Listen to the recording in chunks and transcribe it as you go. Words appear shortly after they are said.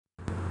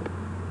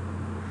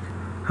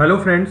Hello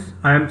friends,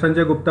 I am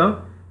Sanjay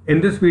Gupta.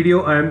 In this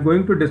video, I am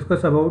going to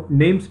discuss about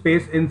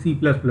namespace in C++.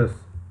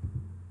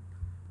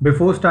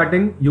 Before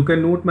starting, you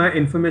can note my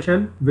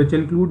information which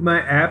include my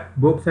app,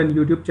 books and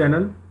YouTube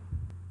channel.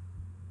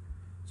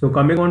 So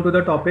coming on to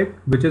the topic,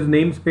 which is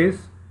namespace.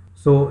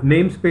 So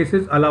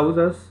namespaces allows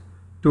us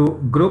to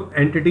group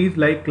entities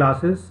like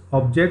classes,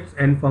 objects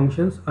and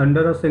functions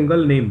under a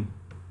single name.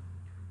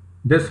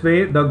 This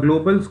way, the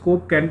global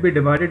scope can be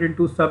divided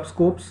into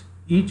subscopes,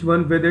 each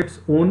one with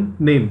its own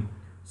name.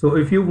 So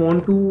if you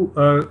want to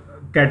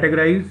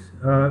categorize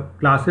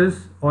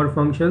classes or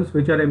functions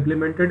which are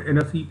implemented in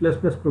a C++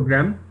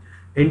 program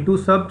into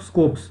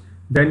subscopes,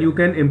 then you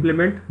can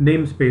implement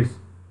namespace.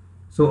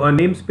 So a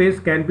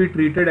namespace can be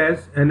treated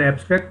as an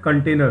abstract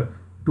container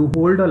to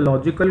hold a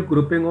logical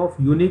grouping of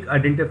unique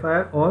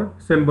identifier or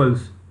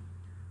symbols.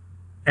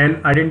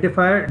 An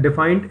identifier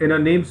defined in a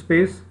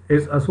namespace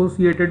is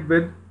associated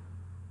with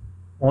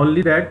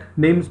only that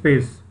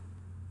namespace.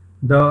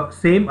 The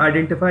same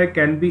identifier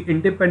can be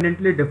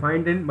independently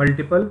defined in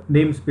multiple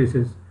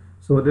namespaces.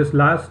 So this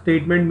last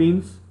statement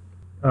means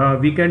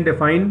we can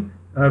define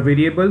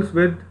variables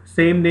with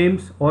same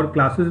names or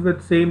classes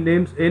with same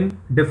names in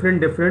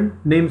different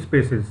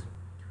namespaces.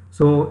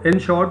 So in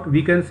short,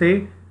 we can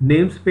say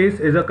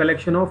namespace is a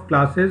collection of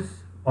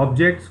classes,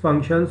 objects,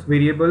 functions,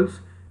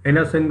 variables in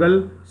a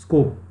single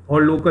scope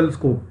or local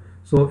scope.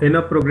 So in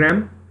a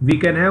program, we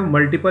can have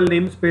multiple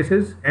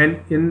namespaces,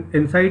 and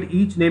inside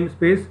each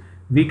namespace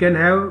we can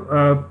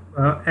have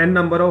n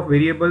number of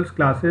variables,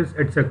 classes,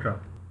 etc.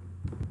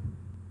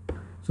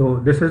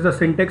 So this is the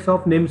syntax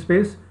of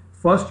namespace.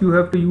 First you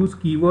have to use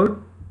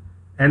keyword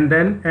and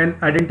then an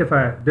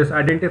identifier. This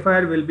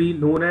identifier will be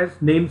known as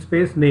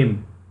namespace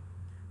name.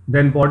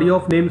 Then body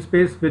of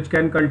namespace, which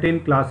can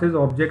contain classes,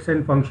 objects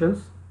and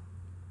functions.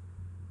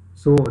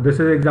 So this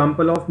is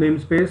example of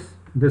namespace.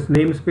 This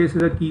namespace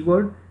is a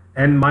keyword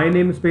and my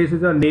namespace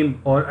is a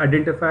name or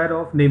identifier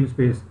of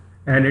namespace,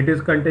 and it is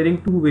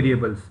containing two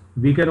variables.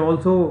 We can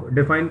also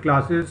define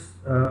classes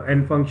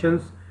and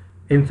functions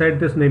inside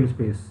this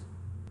namespace.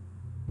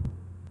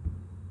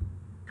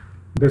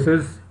 This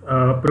is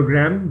a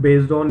program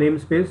based on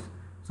namespace.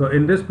 So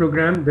in this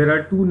program there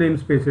are two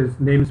namespaces,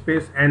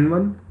 namespace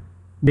n1,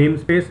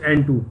 namespace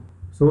n2.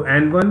 So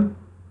n1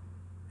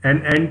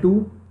 and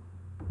n2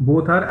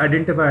 both are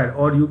identifier,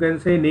 or you can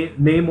say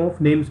name of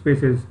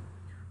namespaces.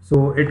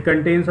 So it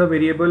contains a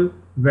variable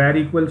var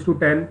equals to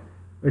 10.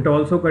 It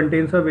also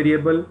contains a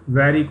variable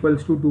var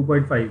equals to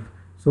 2.5.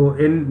 So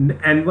in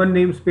n1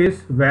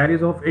 namespace, var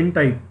is of int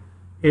type.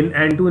 In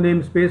n2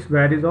 namespace,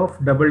 var is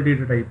of double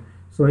data type.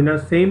 So in a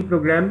same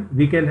program,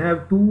 we can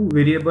have two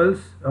variables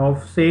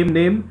of same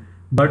name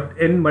but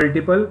in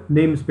multiple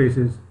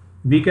namespaces.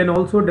 We can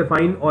also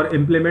define or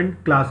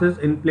implement classes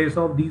in place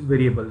of these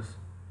variables.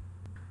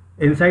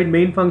 Inside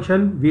main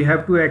function, we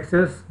have to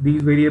access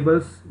these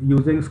variables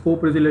using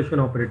scope resolution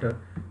operator.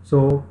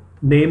 So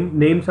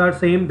names are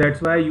same,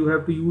 that's why you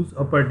have to use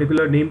a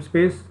particular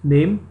namespace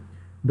name,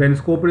 then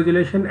scope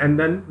resolution and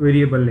then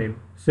variable name.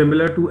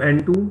 Similar to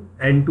n2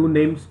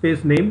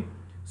 namespace name,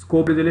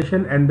 scope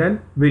resolution and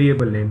then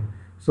variable name.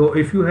 So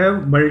if you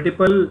have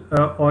multiple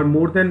or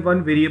more than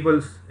one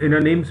variables in a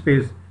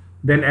namespace,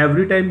 then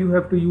every time you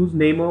have to use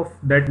name of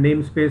that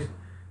namespace.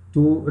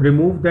 To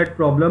remove that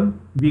problem,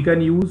 we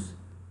can use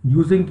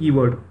using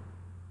keyword.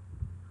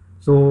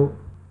 So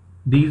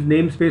these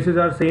namespaces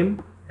are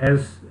same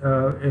as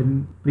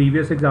in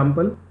previous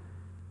example.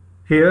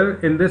 Here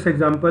in this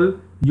example,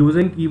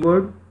 using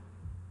keyword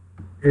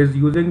is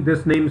using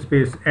this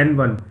namespace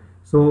n1.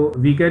 So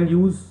we can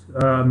use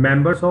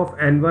members of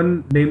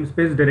n1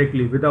 namespace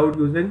directly without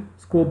using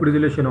scope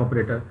resolution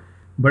operator.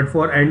 But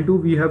for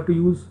n2 we have to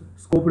use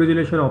scope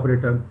resolution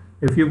operator.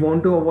 If you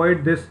want to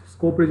avoid this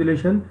scope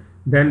resolution,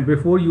 then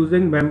before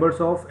using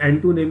members of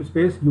n2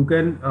 namespace, you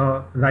can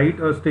write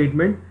a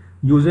statement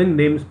using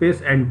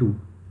namespace n2.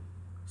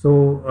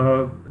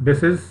 So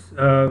this is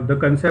the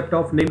concept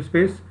of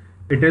namespace.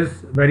 It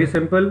is very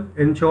simple.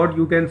 In short,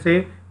 you can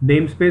say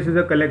namespace is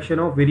a collection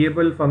of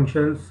variable,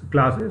 functions,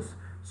 classes,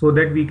 so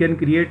that we can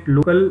create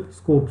local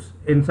scopes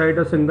inside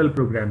a single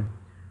program.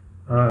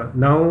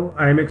 Now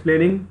I am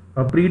explaining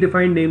a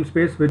predefined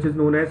namespace which is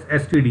known as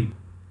std.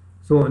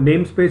 So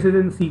namespaces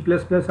in C++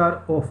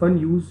 are often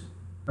used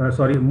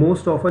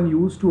most often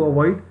used to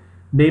avoid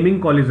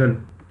naming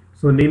collision.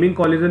 So naming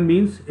collision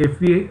means if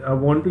we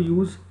want to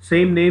use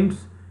same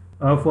names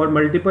for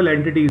multiple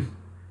entities,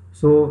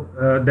 so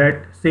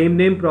that same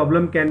name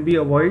problem can be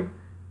avoided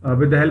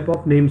with the help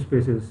of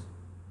namespaces.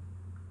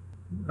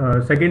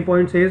 Second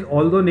point says,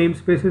 although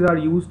namespaces are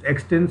used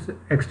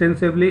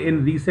extensively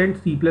in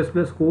recent C++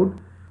 code,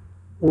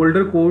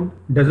 older code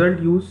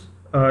doesn't use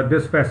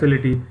this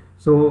facility.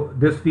 So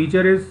this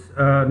feature is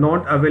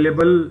not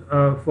available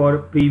for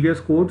previous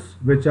codes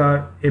which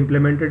are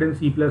implemented in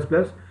C++.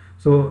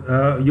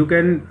 So you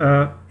can,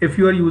 if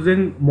you are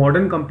using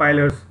modern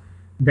compilers,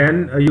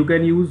 then you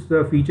can use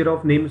the feature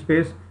of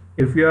namespace.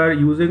 If you are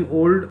using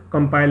old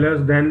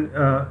compilers, then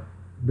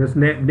this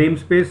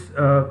namespace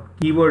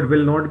keyword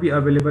will not be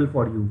available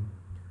for you.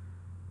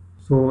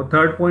 So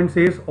third point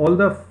says all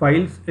the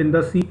files in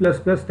the C++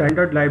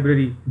 standard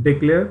library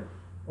declare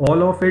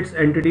all of its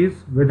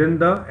entities within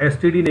the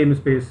std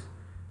namespace.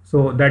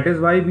 So that is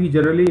why we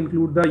generally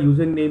include the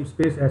using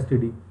namespace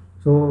std.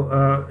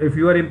 So if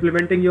you are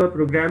implementing your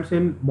programs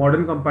in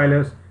modern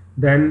compilers,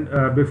 then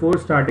before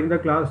starting the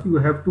class you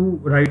have to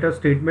write a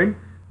statement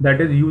that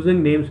is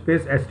using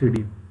namespace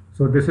std.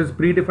 So this is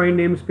predefined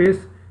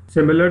namespace.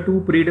 Similar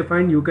to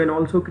predefined, you can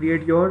also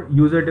create your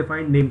user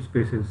defined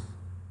namespaces.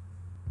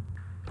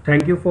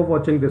 Thank you for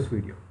watching this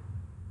video.